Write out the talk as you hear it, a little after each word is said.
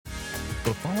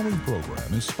The following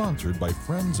program is sponsored by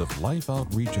Friends of Life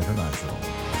Outreach International.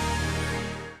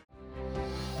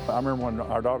 I remember when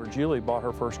our daughter Julie bought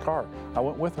her first car, I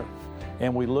went with her.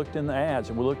 And we looked in the ads,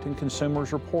 and we looked in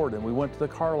Consumers Report, and we went to the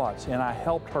car lots, and I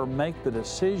helped her make the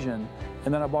decision,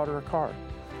 and then I bought her a car.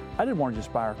 I didn't want to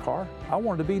just buy her a car. I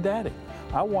wanted to be daddy.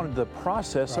 I wanted the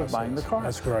process of buying the car.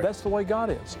 That's correct. That's the way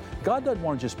God is. God doesn't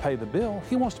want to just pay the bill.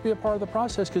 He wants to be a part of the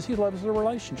process because He loves the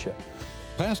relationship.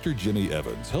 Pastor Jimmy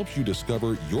Evans helps you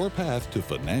discover your path to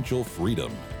financial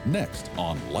freedom. Next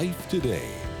on Life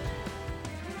Today.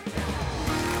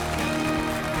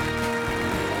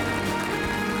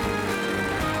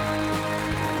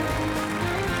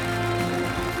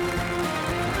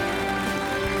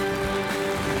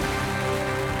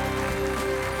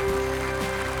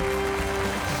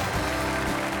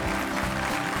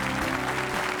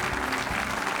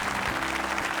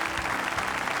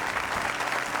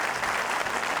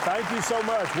 Thank you so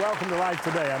much. Welcome to Life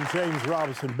Today. I'm James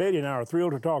Robison. Betty and I are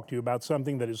thrilled to talk to you about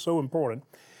something that is so important.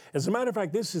 As a matter of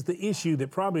fact, this is the issue that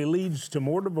probably leads to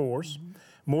more divorce,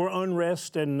 more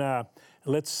unrest and,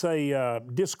 let's say,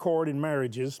 discord in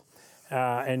marriages,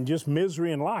 and just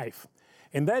misery in life.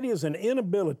 And that is an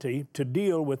inability to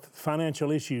deal with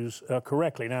financial issues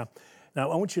correctly. Now, I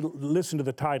want you to listen to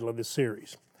the title of this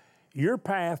series. Your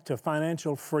Path to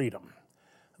Financial Freedom,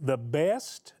 the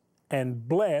Best and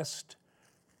Blessed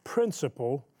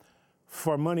Principle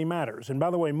for Money Matters. And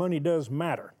by the way, money does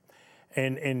matter.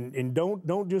 And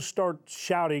don't just start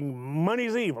shouting,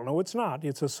 money's evil. No, it's not.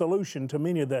 It's a solution to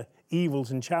many of the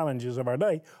evils and challenges of our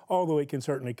day, although it can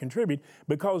certainly contribute,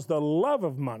 because the love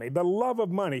of money,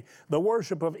 the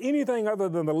worship of anything other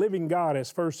than the living God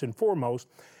as first and foremost,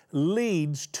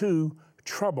 leads to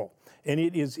trouble. And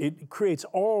it creates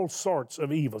all sorts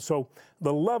of evil. So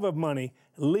the love of money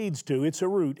it's a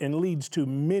root and leads to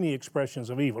many expressions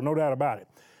of evil, no doubt about it.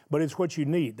 But it's what you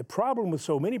need. The problem with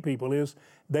so many people is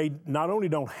they not only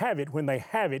don't have it, when they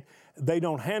have it, they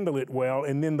don't handle it well,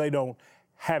 and then they don't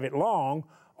have it long,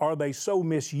 or they so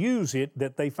misuse it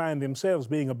that they find themselves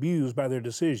being abused by their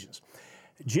decisions.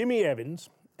 Jimmy Evans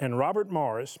and Robert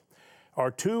Morris are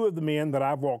two of the men that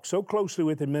I've walked so closely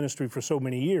with in ministry for so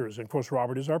many years. And of course,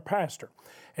 Robert is our pastor.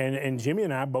 And Jimmy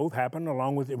and I both happen,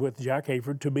 along with Jack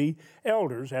Hayford, to be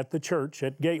elders at the church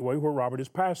at Gateway, where Robert is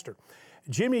pastor.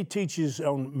 Jimmy teaches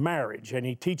on marriage, and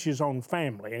he teaches on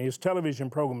family, and his television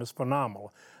program is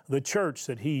phenomenal. The church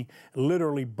that he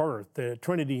literally birthed, the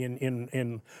Trinity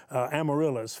in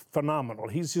Amarillo, is phenomenal.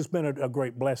 He's just been a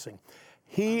great blessing.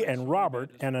 He and Robert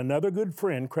and another good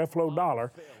friend, Creflo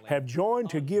Dollar, have joined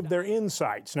to give their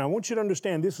insights. Now, I want you to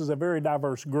understand this is a very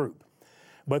diverse group,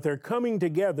 but they're coming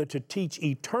together to teach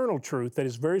eternal truth that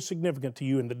is very significant to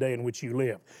you in the day in which you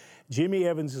live. Jimmy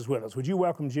Evans is with us. Would you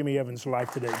welcome Jimmy Evans to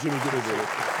Life Today? Jimmy, good to be with you.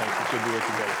 Thank you. Good to be with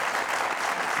you today.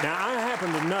 Now, I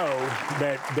happen to know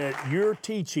that you're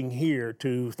teaching here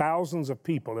to thousands of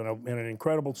people in an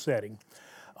incredible setting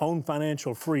on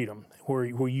financial freedom, where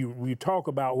you talk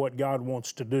about what God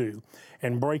wants to do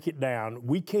and break it down.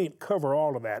 We can't cover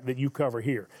all of that you cover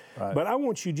here. Right. But I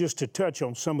want you just to touch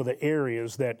on some of the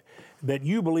areas that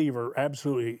you believe are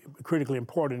absolutely critically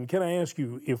important. And can I ask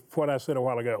you if what I said a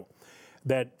while ago,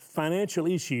 that financial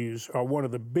issues are one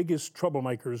of the biggest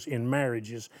troublemakers in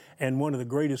marriages and one of the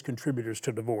greatest contributors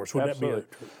to divorce? Would Absolutely. that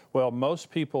be true? Well,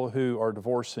 most people who are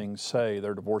divorcing say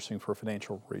they're divorcing for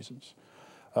financial reasons.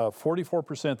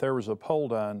 44%, there was a poll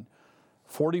done,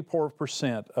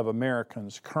 44% of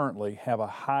Americans currently have a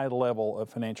high level of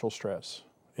financial stress,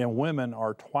 and women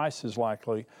are twice as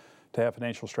likely to have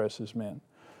financial stress as men.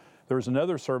 There was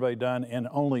another survey done, and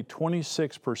only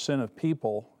 26% of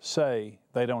people say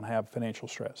they don't have financial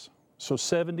stress. So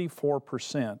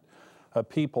 74% of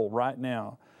people right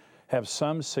now have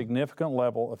some significant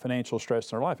level of financial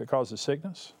stress in their life. It causes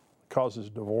sickness, it causes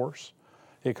divorce,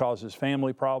 it causes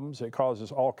family problems. It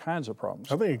causes all kinds of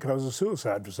problems. I think it causes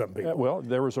suicide for some people. Well,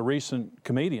 there was a recent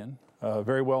comedian, a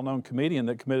very well-known comedian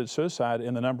that committed suicide,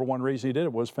 and the number one reason he did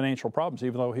it was financial problems,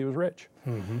 even though he was rich.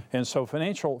 Mm-hmm. And so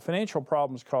financial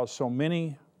problems cause so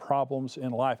many problems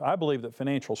in life. I believe that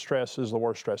financial stress is the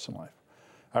worst stress in life.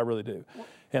 I really do.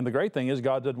 And the great thing is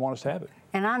God didn't want us to have it.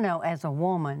 And I know as a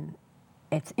woman,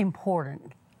 it's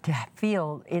important to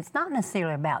feel, it's not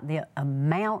necessarily about the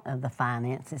amount of the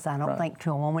finances, I don't think,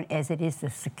 to a woman, as it is the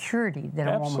security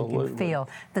that a woman can feel,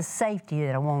 the safety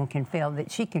that a woman can feel,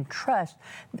 that she can trust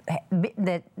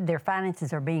that their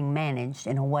finances are being managed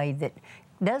in a way that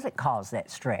doesn't cause that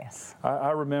stress.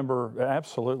 I remember,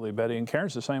 absolutely, Betty, and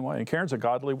Karen's the same way. And Karen's a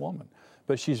godly woman,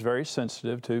 but she's very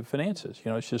sensitive to finances.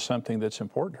 You know, it's just something that's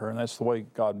important to her, and that's the way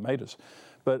God made us.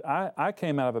 But I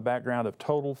came out of a background of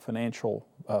total financial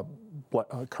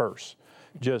curse.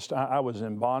 Just, I was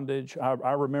in bondage.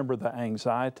 I remember the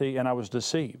anxiety, and I was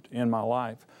deceived in my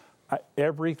life.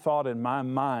 Every thought in my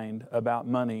mind about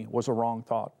money was a wrong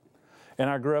thought. And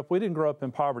we didn't grow up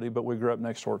in poverty, but we grew up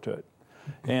next door to it.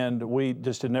 And we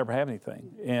just did never have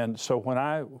anything. And so when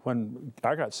I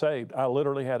got saved, I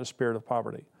literally had a spirit of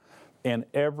poverty. And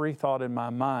every thought in my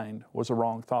mind was a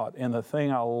wrong thought. And the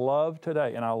thing I love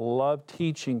today, and I love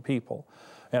teaching people,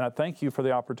 and I thank you for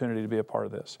the opportunity to be a part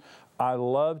of this. I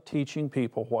love teaching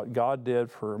people what God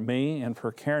did for me and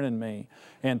for Karen and me.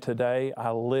 And today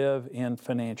I live in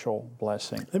financial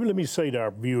blessing. Let me say to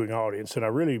our viewing audience, and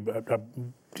I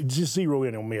just zero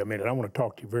in on me a minute. I want to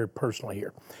talk to you very personally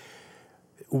here.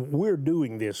 We're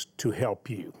doing this to help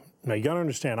you. Now, you got to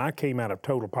understand, I came out of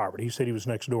total poverty. He said he was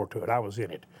next door to it. I was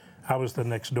in it. I was the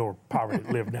next door poverty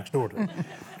that lived next door to it.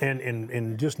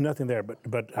 And just nothing there.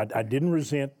 But I didn't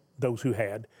resent those who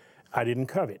had. I didn't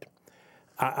covet.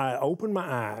 I opened my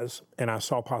eyes and I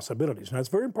saw possibilities. Now, it's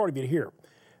very important for you to hear,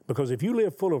 because if you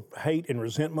live full of hate and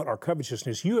resentment or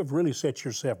covetousness, you have really set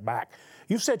yourself back.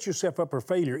 You've set yourself up for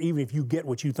failure even if you get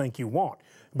what you think you want,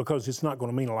 because it's not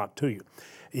going to mean a lot to you.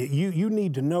 You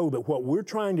need to know that what we're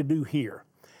trying to do here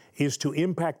is to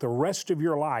impact the rest of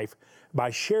your life by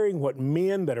sharing what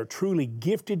men that are truly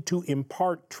gifted to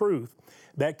impart truth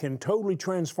that can totally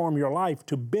transform your life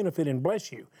to benefit and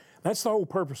bless you. That's the whole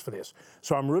purpose for this.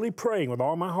 So I'm really praying with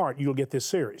all my heart you'll get this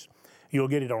series. You'll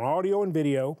get it on audio and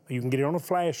video. You can get it on a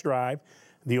flash drive.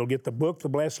 You'll get the book, The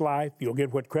Blessed Life. You'll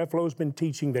get what Creflo's been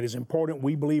teaching that is important,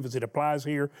 we believe, as it applies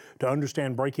here to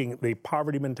understand breaking the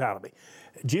poverty mentality.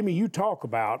 Jimmy, you talk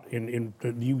about,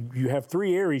 you have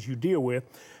 3 areas you deal with.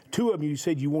 2 of them you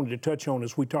said you wanted to touch on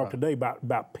as we talked today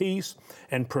about peace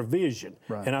and provision.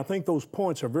 Right. And I think those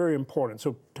points are very important.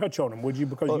 So touch on them, would you?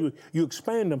 Because you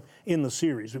expand them in the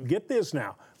series. Get this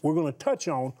now. We're going to touch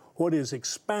on what is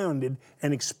expounded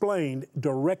and explained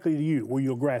directly to you, where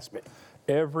you'll grasp it.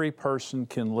 Every person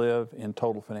can live in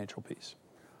total financial peace.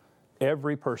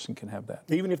 Every person can have that.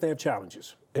 Even if they have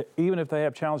challenges. Even if they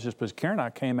have challenges, because Karen and I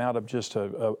came out of just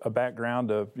a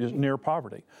background of just near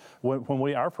poverty. When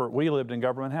we lived in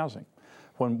government housing.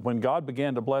 When God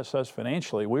began to bless us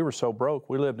financially, we were so broke,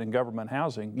 we lived in government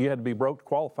housing. You had to be broke to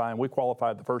qualify, and we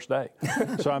qualified the first day.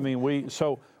 So I mean,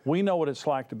 we know what it's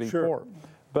like to be poor.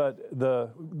 But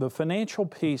the financial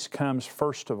peace comes,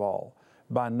 first of all,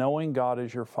 by knowing God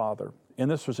as your Father. And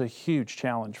this was a huge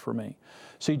challenge for me.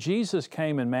 See, Jesus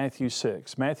came in Matthew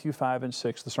 5 and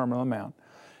 6, the Sermon on the Mount,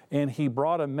 and He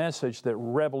brought a message that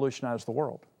revolutionized the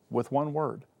world with one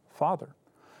word, Father.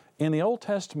 In the Old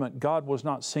Testament, God was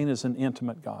not seen as an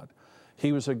intimate God.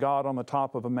 He was a God on the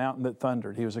top of a mountain that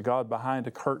thundered. He was a God behind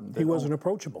a curtain. He wasn't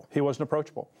approachable. He wasn't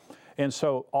approachable. And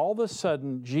so all of a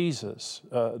sudden, Jesus,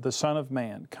 the Son of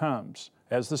Man, comes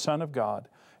as the Son of God,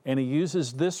 and He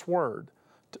uses this word.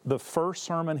 The first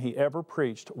sermon He ever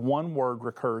preached, one word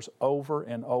recurs over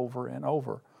and over and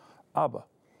over. Abba,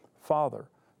 Father,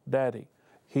 Daddy.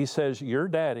 He says, your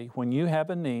daddy, when you have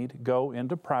a need, go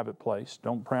into a private place.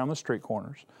 Don't pray on the street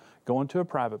corners. Go into a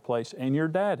private place, and your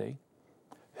daddy,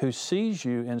 who sees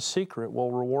you in secret,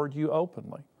 will reward you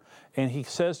openly. And He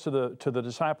says to the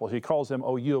disciples, He calls them,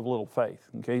 oh, you of little faith.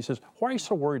 Okay? He says, why are you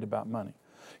so worried about money?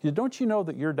 Don't you know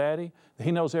that your daddy,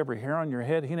 He knows every hair on your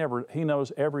head, He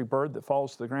knows every bird that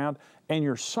falls to the ground, and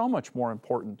you're so much more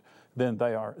important than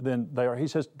they are. He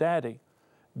says, Daddy,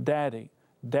 Daddy,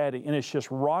 Daddy, and it's just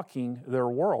rocking their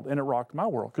world, and it rocked my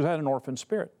world, because I had an orphan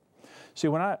spirit. See,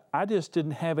 when I just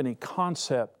didn't have any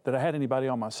concept that I had anybody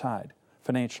on my side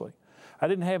financially. I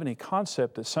didn't have any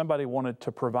concept that somebody wanted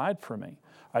to provide for me.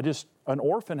 An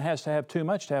orphan has to have too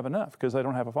much to have enough, because they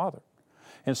don't have a father.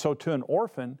 And so to an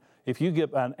orphan, if you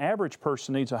give an average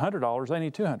person needs $100, they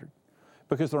need $200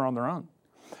 because they're on their own.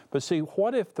 But see,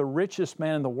 what if the richest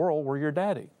man in the world were your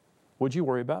daddy? Would you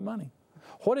worry about money?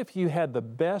 What if you had the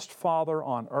best father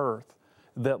on earth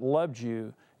that loved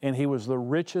you, and he was the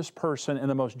richest person and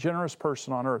the most generous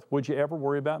person on earth? Would you ever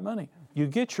worry about money? You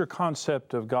get your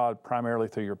concept of God primarily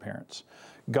through your parents.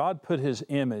 God put His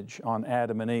image on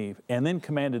Adam and Eve and then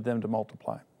commanded them to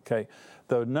multiply. Okay,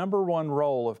 the number one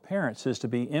role of parents is to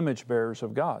be image bearers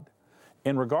of God.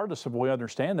 And regardless if we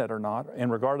understand that or not,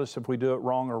 and regardless if we do it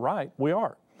wrong or right, we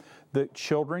are. The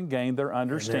children gain their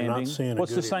understanding.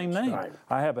 What's the same name? Right.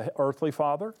 I have an earthly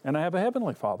father and I have a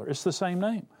heavenly father. It's the same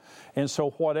name. And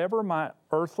so whatever my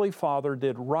earthly father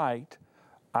did right,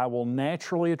 I will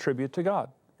naturally attribute to God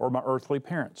or my earthly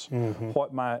parents. Mm-hmm.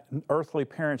 What my earthly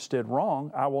parents did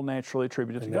wrong, I will naturally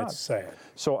attribute it to God. That's sad.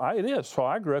 So it is. So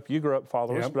you grew up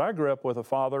fatherless, but I grew up with a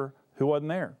father who wasn't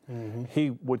there. Mm-hmm.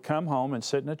 He would come home and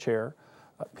sit in a chair.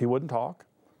 He wouldn't talk.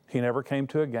 He never came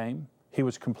to a game. He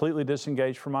was completely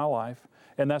disengaged from my life,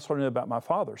 and that's what I knew about my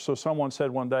Father. So someone said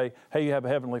one day, hey, you have a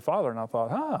Heavenly Father, and I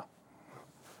thought, how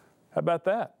about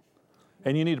that?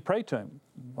 And you need to pray to Him.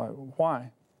 Like,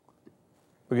 why?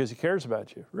 Because He cares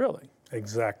about you, really.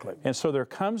 Exactly. And so there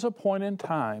comes a point in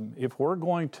time, if we're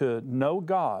going to know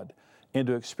God and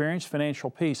to experience financial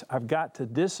peace, I've got to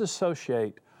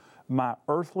disassociate my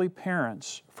earthly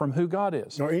parents from who God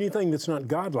is. Or anything that's not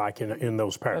God-like in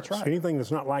those parents. That's right. Anything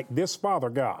that's not like this Father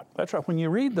God. That's right. When you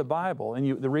read the Bible and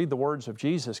you read the words of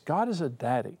Jesus, God is a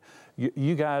daddy.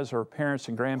 You guys are parents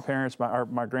and grandparents.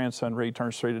 My grandson Reed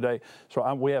turns 3 today.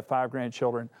 So we have 5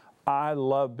 grandchildren. I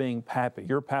love being pappy.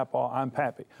 You're Papa, I'm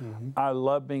pappy. Mm-hmm. I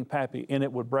love being pappy, and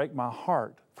it would break my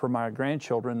heart for my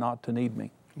grandchildren not to need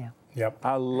me. Yeah. Yep.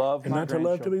 I love and my not to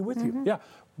love to be with you. Mm-hmm. Yeah.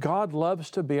 God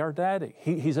loves to be our daddy.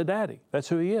 He's a daddy. That's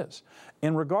who He is.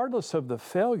 And regardless of the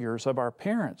failures of our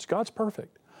parents, God's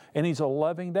perfect. And He's a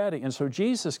loving daddy. And so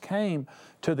Jesus came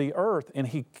to the earth, and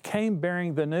He came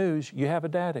bearing the news, you have a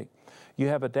daddy. You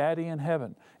have a daddy in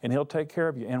heaven, and He'll take care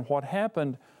of you. And what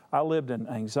happened, I lived in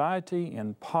anxiety,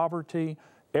 in poverty.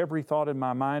 Every thought in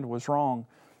my mind was wrong.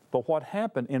 But what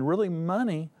happened, and really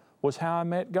money was how I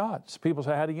met God. So people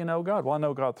say, how do you know God? Well, I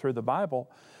know God through the Bible.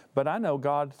 But I know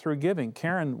God through giving.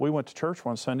 Karen, we went to church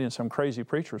one Sunday and some crazy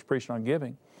preacher was preaching on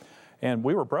giving. And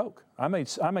we were broke. I made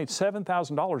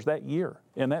 $7,000 that year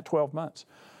in that 12 months.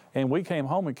 And we came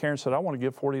home and Karen said, I want to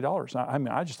give $40.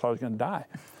 I just thought I was going to die.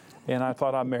 And I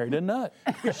thought I married a nut.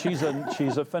 She's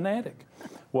a fanatic.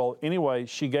 Well, anyway,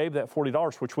 she gave that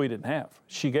 $40, which we didn't have.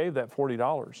 She gave that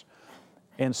 $40.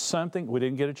 And we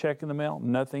didn't get a check in the mail.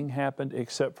 Nothing happened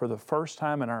except for the first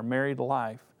time in our married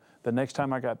life. The next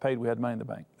time I got paid, we had money in the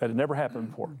bank. That had never happened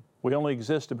before. We only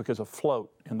existed because of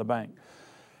float in the bank.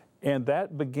 And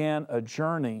that began a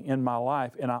journey in my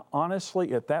life. And I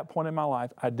honestly, at that point in my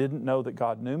life, I didn't know that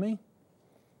God knew me.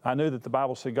 I knew that the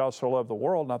Bible said God so loved the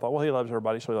world, and I thought, well, He loves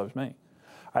everybody, so He loves me.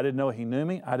 I didn't know He knew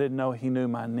me. I didn't know He knew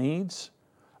my needs.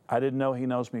 I didn't know He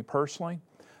knows me personally.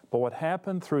 But what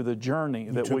happened through the journey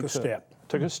that we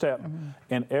took a step. Mm-hmm.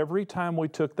 And every time we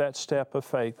took that step of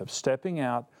faith, of stepping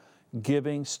out,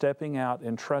 giving, stepping out,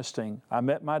 and trusting, I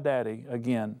met my daddy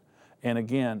again and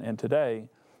again. And today,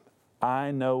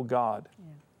 I know God. Yeah.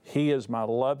 He is my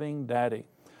loving daddy.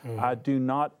 Mm-hmm. I do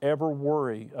not ever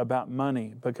worry about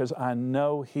money because I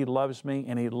know He loves me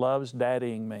and He loves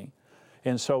daddying me.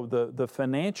 And so the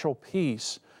financial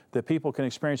peace that people can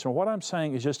experience, and what I'm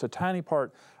saying is just a tiny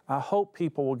part. I hope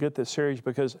people will get this serious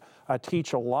because I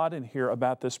teach a lot in here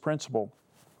about this principle.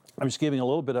 I'm just giving a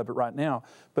little bit of it right now,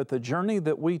 but the journey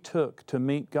that we took to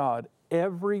meet God,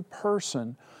 every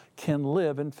person can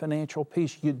live in financial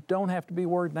peace. You don't have to be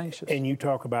worried and anxious. And you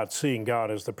talk about seeing God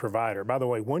as the provider. By the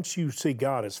way, once you see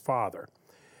God as Father,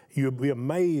 you'll be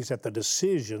amazed at the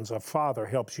decisions a father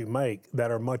helps you make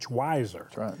that are much wiser,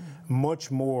 that's right,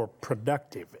 much more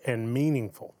productive and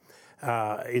meaningful.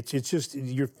 It's just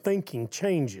your thinking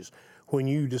changes when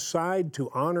you decide to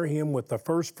honor Him with the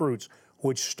first fruits,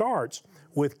 which starts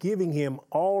with giving Him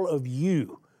all of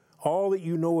you, all that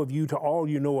you know of you to all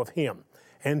you know of Him,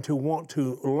 and to want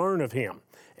to learn of Him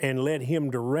and let Him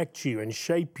direct you and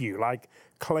shape you like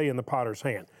clay in the potter's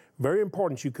hand. Very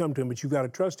important you come to Him, but you've got to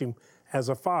trust Him as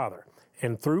a Father.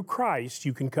 And through Christ,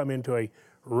 you can come into a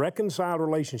reconciled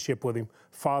relationship with Him,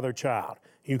 father-child.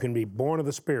 You can be born of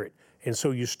the Spirit. And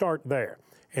so you start there.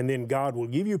 And then God will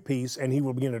give you peace and He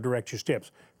will begin to direct your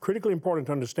steps. Critically important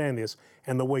to understand this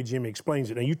and the way Jimmy explains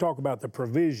it. And you talk about the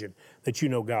provision that you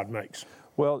know God makes.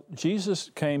 Well, Jesus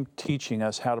came teaching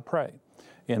us how to pray.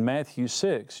 In Matthew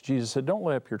 6, Jesus said, don't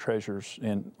lay up your treasures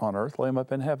on earth, lay them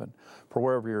up in heaven. For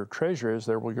wherever your treasure is,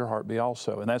 there will your heart be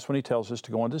also. And that's when He tells us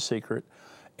to go into secret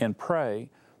and pray,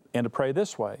 and to pray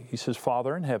this way. He says,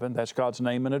 Father in heaven, that's God's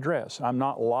name and address. I'm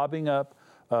not lobbing up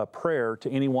prayer to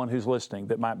anyone who's listening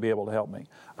that might be able to help me.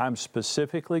 I'm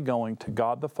specifically going to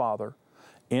God the Father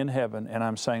in heaven, and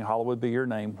I'm saying, hallowed be your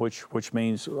name, which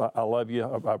means I love you,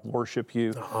 I worship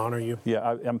you. I honor you.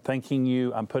 Yeah, I'm thanking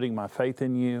you, I'm putting my faith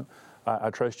in you, I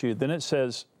trust you. Then it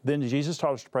says, then Jesus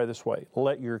taught us to pray this way,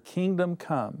 let your kingdom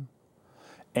come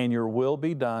and your will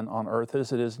be done on earth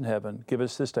as it is in heaven. Give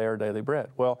us this day our daily bread.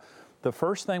 Well, the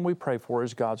first thing we pray for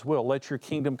is God's will. Let your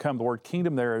kingdom come. The word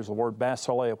kingdom there is the word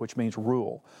basileia, which means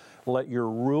rule. Let your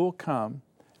rule come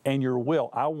and your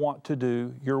will. I want to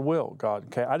do your will, God.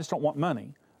 Okay, I just don't want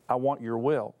money. I want your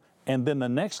will. And then the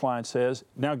next line says,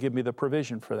 now give me the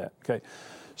provision for that. Okay,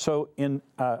 so in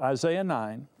Isaiah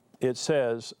 9, it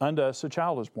says, unto us a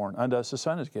child is born, unto us a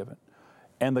son is given.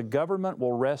 And the government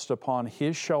will rest upon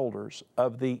His shoulders.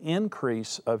 Of the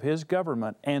increase of His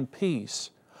government and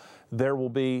peace, there will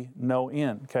be no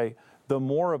end. Okay, the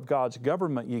more of God's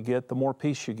government you get, the more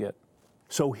peace you get.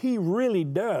 So He really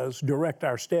does direct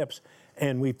our steps,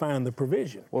 and we find the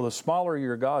provision. Well, the smaller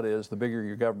your God is, the bigger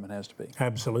your government has to be.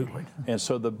 Absolutely. And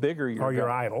so the bigger your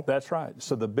idol. That's right.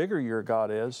 So the bigger your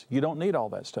God is, you don't need all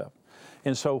that stuff.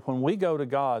 And so when we go to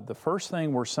God, the first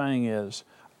thing we're saying is,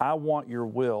 I want your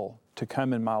will to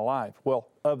come in my life. Well,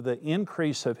 of the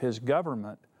increase of His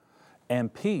government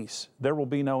and peace, there will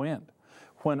be no end.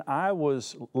 When I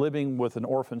was living with an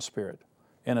orphan spirit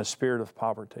and a spirit of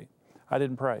poverty, I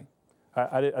didn't pray.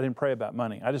 I didn't pray about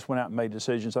money. I just went out and made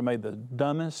decisions. I made the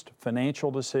dumbest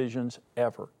financial decisions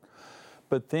ever.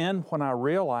 But then when I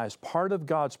realized part of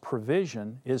God's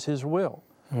provision is His will.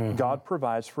 Mm-hmm. God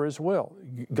provides for His will.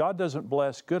 God doesn't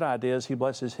bless good ideas, He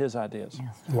blesses His ideas.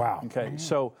 Yes. Wow. Okay,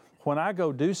 so when I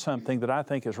go do something that I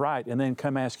think is right and then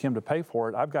come ask Him to pay for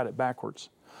it, I've got it backwards.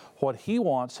 What He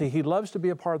wants, He loves to be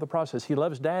a part of the process. He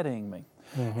loves daddying me.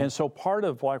 Mm-hmm. And so part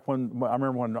of like I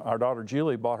remember when our daughter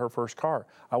Julie bought her first car,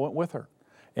 I went with her.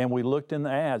 And we looked in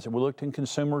the ads and we looked in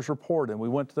Consumers Report and we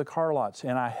went to the car lots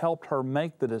and I helped her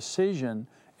make the decision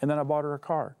and then I bought her a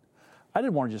car. I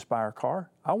didn't want to just buy her a car.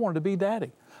 I wanted to be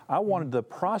daddy. I wanted the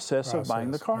process of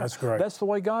buying the car. That's great. That's the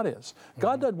way God is.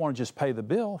 God doesn't want to just pay the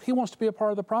bill. He wants to be a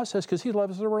part of the process because He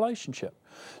loves the relationship.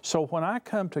 So when I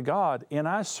come to God and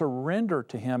I surrender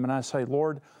to Him and I say,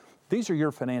 Lord, these are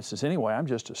your finances anyway. I'm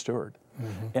just a steward.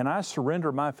 Mm-hmm. And I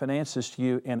surrender my finances to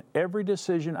you, and every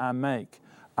decision I make,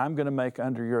 I'm going to make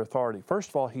under your authority. First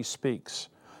of all, He speaks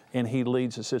and He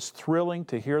leads us. It's thrilling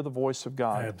to hear the voice of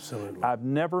God. Absolutely. I've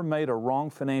never made a wrong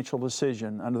financial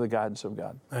decision under the guidance of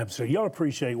God. Absolutely. Y'all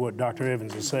appreciate what Dr.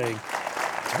 Evans is saying.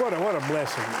 What a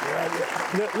blessing.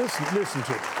 Listen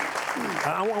to it.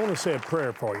 I want to say a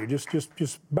prayer for you.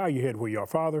 Just bow your head where you are.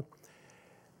 Father,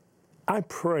 I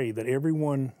pray that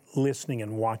everyone listening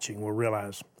and watching will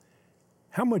realize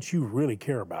how much you really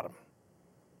care about them,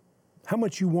 how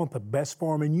much you want the best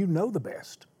for them, and you know the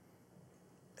best.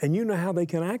 And you know how they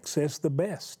can access the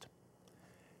best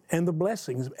and the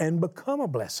blessings and become a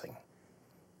blessing.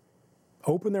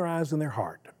 Open their eyes and their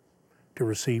heart to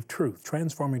receive truth,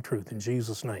 transforming truth in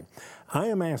Jesus' name. I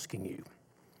am asking you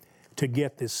to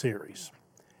get this series.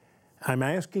 I'm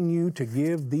asking you to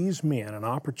give these men an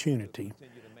opportunity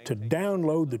to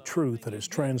download the truth that has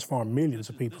transformed millions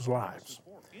of people's lives.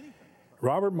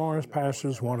 Robert Morris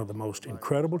pastors one of the most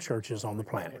incredible churches on the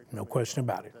planet, no question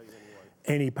about it.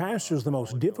 And he pastors the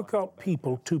most difficult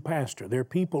people to pastor. They're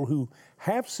people who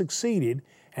have succeeded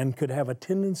and could have a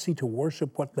tendency to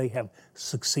worship what they have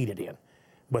succeeded in.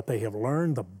 But they have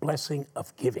learned the blessing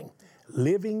of giving,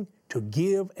 living to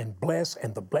give and bless,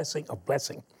 and the blessing of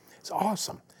blessing. It's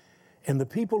awesome. And the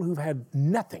people who've had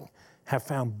nothing have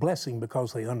found blessing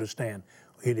because they understand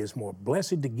it is more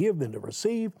blessed to give than to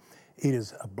receive. It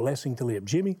is a blessing to live.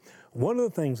 Jimmy, one of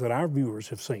the things that our viewers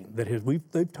have seen,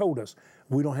 they've told us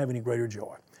we don't have any greater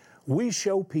joy. We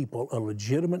show people a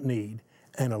legitimate need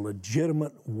and a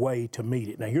legitimate way to meet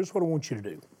it. Now, here's what I want you to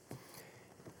do.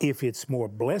 If it's more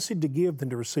blessed to give than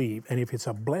to receive, and if it's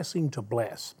a blessing to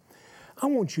bless, I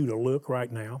want you to look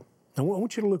right now. I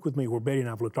want you to look with me where Betty and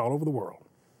I have looked all over the world.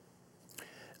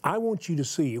 I want you to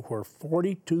see where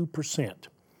 42%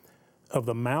 of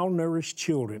the malnourished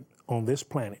children on this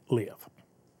planet live.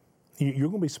 You're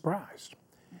going to be surprised.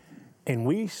 And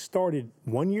we started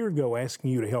 1 year ago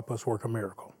asking you to help us work a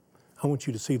miracle. I want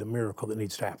you to see the miracle that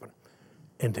needs to happen.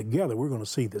 And together we're going to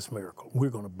see this miracle. We're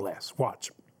going to bless.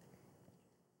 Watch.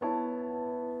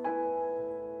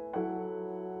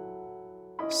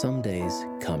 Some days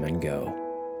come and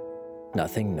go.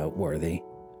 Nothing noteworthy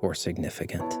or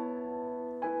significant.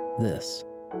 This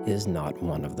is not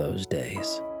one of those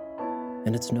days.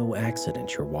 And it's no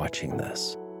accident you're watching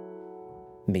this.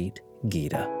 Meet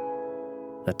Gita,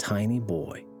 a tiny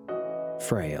boy,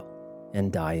 frail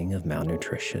and dying of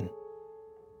malnutrition.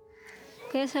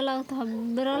 And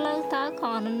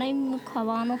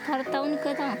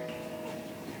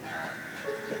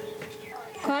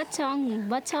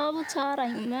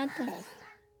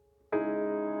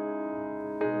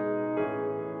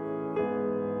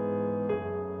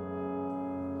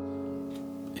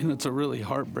it's a really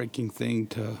heartbreaking thing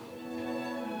to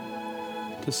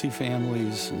see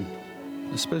families, and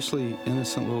especially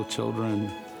innocent little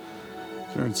children,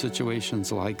 that are in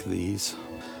situations like these.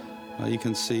 You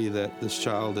can see that this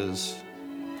child is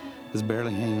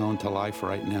barely hanging on to life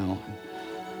right now.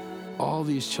 All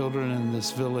these children in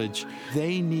this village,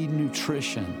 they need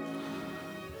nutrition.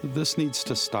 This needs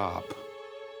to stop.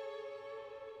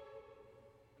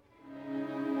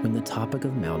 When the topic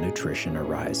of malnutrition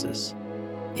arises,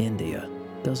 India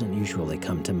doesn't usually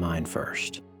come to mind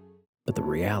first. But the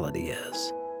reality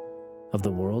is, of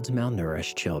the world's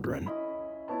malnourished children,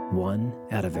 1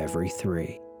 out of every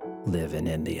 3 live in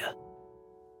India.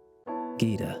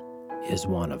 Gita is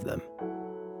one of them.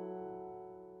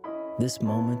 This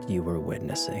moment you are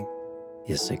witnessing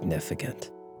is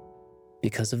significant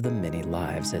because of the many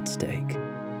lives at stake,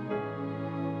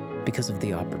 because of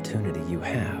the opportunity you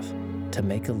have to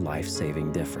make a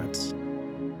life-saving difference.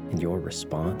 And your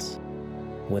response,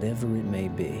 whatever it may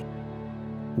be,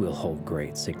 will hold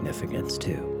great significance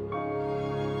too.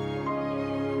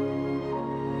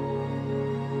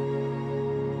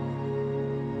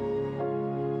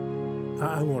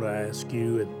 I want to ask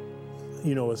you,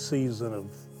 a season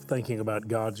of thinking about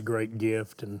God's great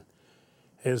gift, and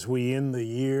as we end the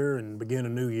year and begin a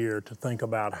new year, to think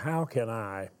about how can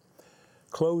I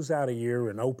close out a year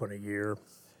and open a year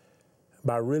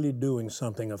by really doing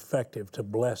something effective to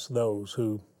bless those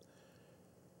who,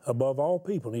 above all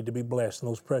people, need to be blessed, and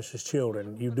those precious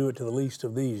children. You do it to the least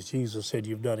of these. Jesus said,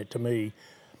 you've done it to me.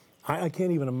 I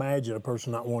can't even imagine a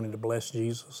person not wanting to bless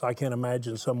Jesus. I can't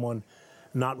imagine someone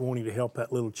not wanting to help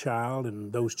that little child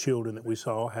and those children that we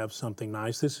saw have something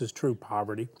nice. This is true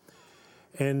poverty.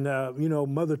 And,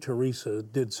 Mother Teresa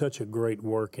did such a great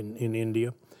work in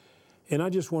India. And I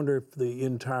just wonder if the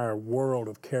entire world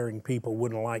of caring people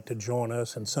wouldn't like to join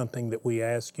us in something that we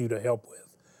asked you to help with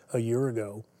a year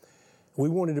ago. We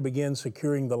wanted to begin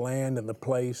securing the land and the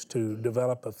place to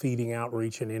develop a feeding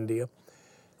outreach in India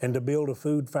and to build a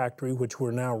food factory, which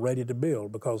we're now ready to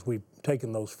build because we've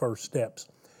taken those first steps.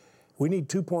 We need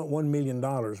 $2.1 million,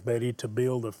 Betty, to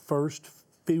build the first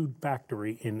food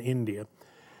factory in India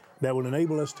that will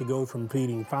enable us to go from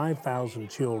feeding 5,000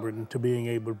 children to being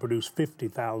able to produce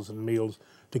 50,000 meals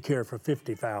to care for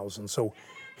 50,000. So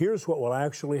here's what will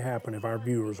actually happen if our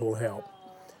viewers will help.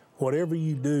 Whatever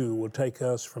you do will take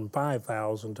us from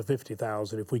 5,000 to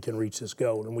 50,000 if we can reach this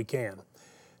goal, and we can.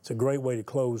 It's a great way to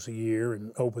close the year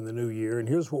and open the new year, and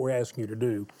here's what we're asking you to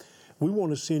do. We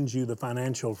want to send you the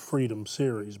Financial Freedom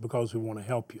Series because we want to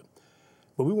help you.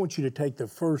 But we want you to take the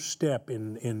first step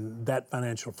in that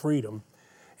financial freedom,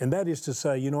 and that is to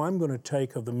say, I'm going to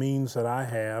take of the means that I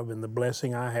have and the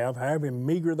blessing I have, however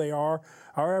meager they are,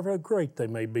 however great they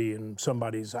may be in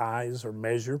somebody's eyes or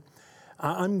measure,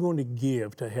 I'm going to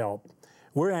give to help.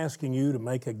 We're asking you to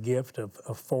make a gift of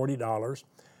 $40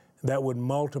 that would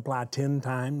multiply 10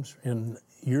 times in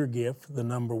your gift, the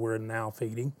number we're now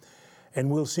feeding. And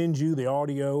we'll send you the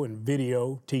audio and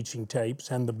video teaching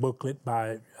tapes and the booklet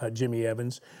by Jimmy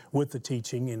Evans with the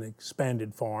teaching in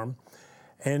expanded form.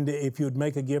 And if you'd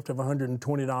make a gift of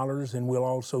 $120, then we'll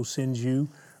also send you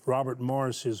Robert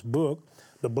Morris's book,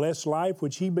 The Blessed Life,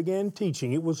 which he began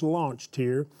teaching. It was launched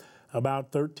here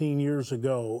about 13 years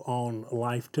ago on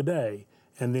Life Today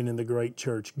and then in the Great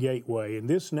Church Gateway. And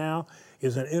this now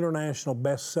is an international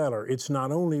bestseller. It's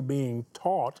not only being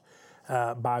taught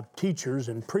by teachers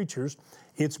and preachers,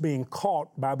 it's being caught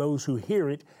by those who hear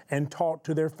it and taught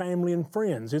to their family and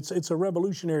friends. It's a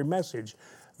revolutionary message,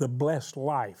 the blessed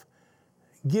life.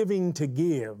 Giving to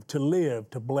give, to live,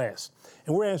 to bless.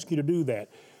 And we're asking you to do that.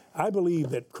 I believe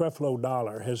that Creflo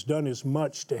Dollar has done as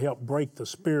much to help break the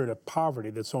spirit of poverty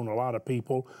that's on a lot of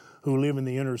people who live in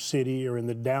the inner city or in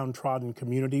the downtrodden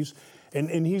communities.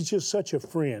 And he's just such a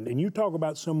friend. And you talk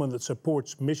about someone that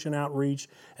supports mission outreach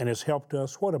and has helped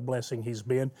us. What a blessing he's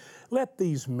been. Let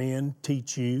these men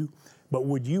teach you, but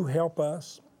would you help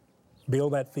us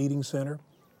build that feeding center?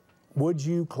 Would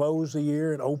you close the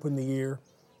year and open the year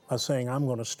by saying, I'm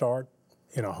going to start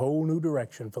in a whole new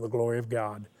direction for the glory of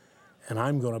God, and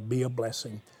I'm going to be a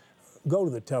blessing? Go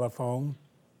to the telephone,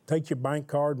 take your bank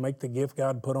card, make the gift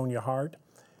God put on your heart,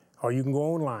 or you can go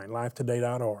online,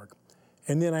 lifetoday.org.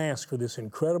 And then ask for this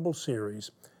incredible series,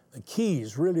 the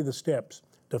keys, really the steps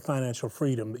to financial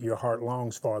freedom that your heart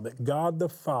longs for, that God the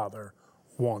Father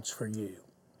wants for you.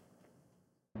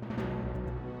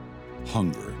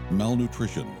 Hunger,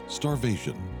 malnutrition,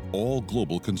 starvation, all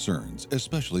global concerns,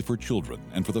 especially for children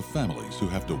and for the families who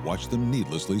have to watch them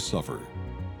needlessly suffer.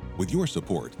 With your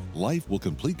support, Life will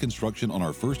complete construction on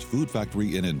our first food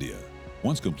factory in India.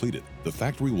 Once completed, the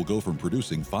factory will go from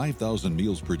producing 5,000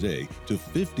 meals per day to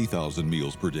 50,000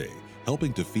 meals per day,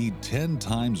 helping to feed 10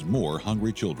 times more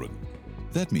hungry children.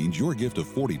 That means your gift of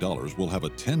 $40 will have a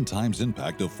 10 times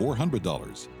impact of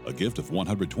 $400. A gift of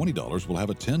 $120 will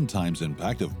have a 10 times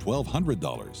impact of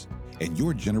 $1,200. And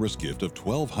your generous gift of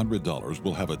 $1,200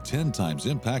 will have a 10 times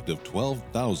impact of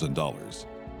 $12,000.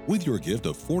 With your gift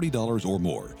of $40 or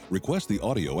more, request the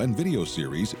audio and video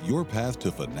series, Your Path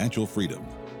to Financial Freedom.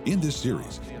 In this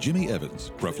series, Jimmy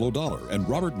Evans, Creflo Dollar, and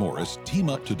Robert Morris team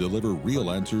up to deliver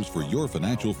real answers for your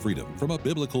financial freedom from a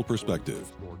biblical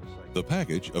perspective. The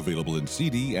package, available in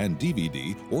CD and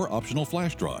DVD or optional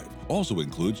flash drive, also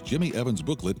includes Jimmy Evans'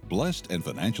 booklet, Blessed and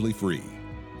Financially Free.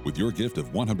 With your gift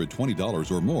of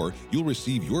 $120 or more, you'll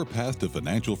receive Your Path to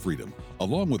Financial Freedom,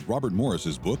 along with Robert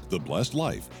Morris's book, The Blessed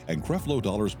Life, and Creflo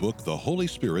Dollar's book, The Holy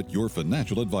Spirit, Your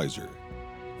Financial Advisor.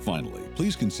 Finally,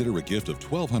 please consider a gift of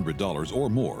 $1,200 or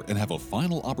more and have a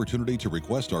final opportunity to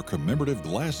request our commemorative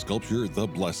glass sculpture, The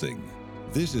Blessing.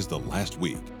 This is the last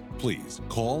week. Please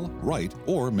call, write,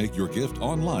 or make your gift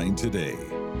online today.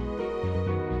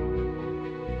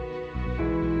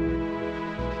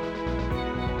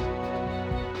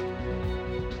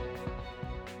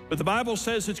 But the Bible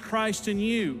says it's Christ in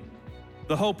you,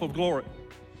 the hope of glory.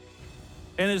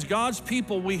 And as God's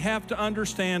people, we have to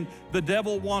understand the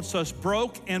devil wants us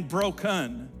broke and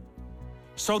broken,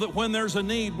 so that when there's a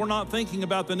need, we're not thinking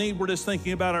about the need, we're just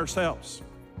thinking about ourselves.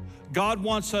 God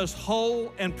wants us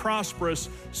whole and prosperous,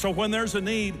 so when there's a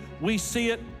need, we see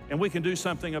it and we can do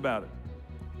something about it.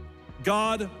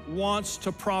 God wants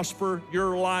to prosper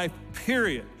your life,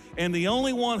 period. And the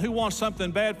only one who wants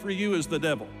something bad for you is the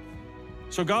devil.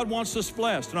 So God wants us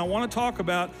blessed. And I want to talk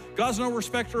about God's no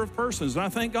respecter of persons, and I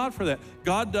thank God for that.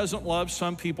 God doesn't love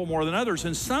some people more than others.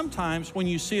 And sometimes when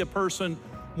you see a person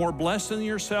more blessed than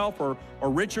yourself or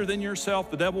richer than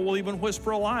yourself, the devil will even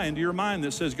whisper a lie into your mind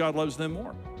that says God loves them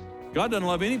more. God doesn't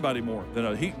love anybody more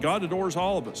than God adores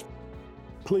all of us.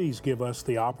 Please give us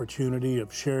the opportunity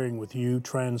of sharing with you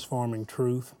transforming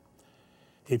truth.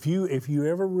 If you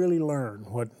ever really learn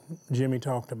what Jimmy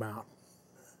talked about,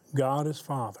 God is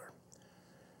Father,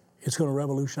 it's going to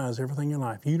revolutionize everything in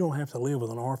life. You don't have to live with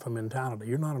an orphan mentality.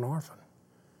 You're not an orphan.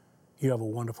 You have a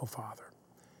wonderful Father.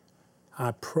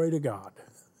 I pray to God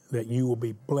that you will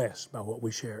be blessed by what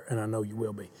we share, and I know you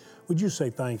will be. Would you say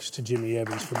thanks to Jimmy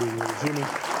Evans for being here? Jimmy,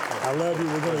 I love you.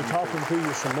 We're going to be talking to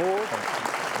you some more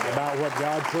about what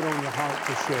God put on your heart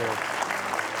to share.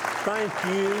 Thank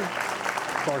you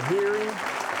for hearing.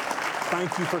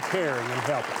 Thank you for caring and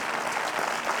helping.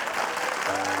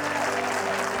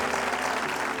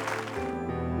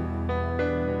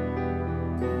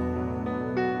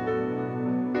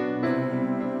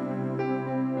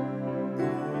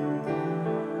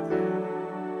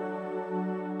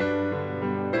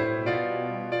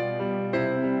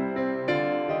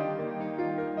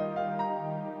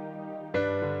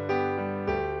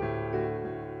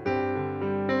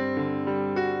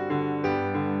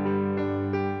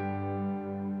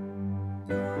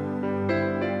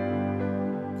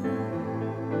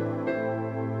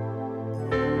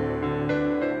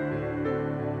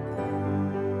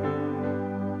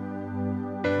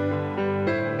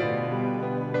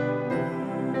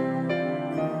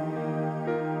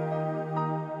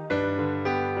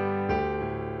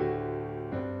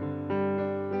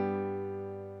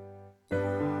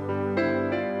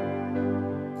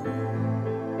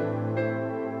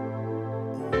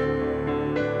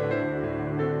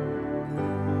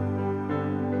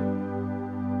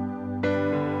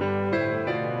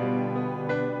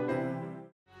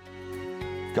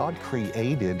 God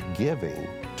created giving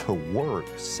to work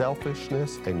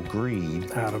selfishness and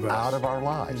greed out of our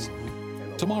lives.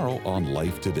 Tomorrow on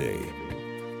Life Today.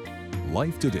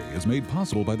 Life Today is made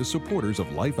possible by the supporters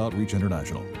of Life Outreach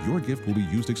International. Your gift will be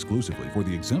used exclusively for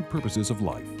the exempt purposes of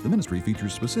life. The ministry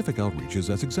features specific outreaches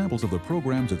as examples of the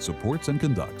programs it supports and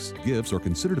conducts. Gifts are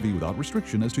considered to be without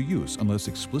restriction as to use unless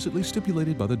explicitly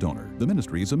stipulated by the donor. The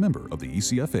ministry is a member of the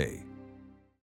ECFA.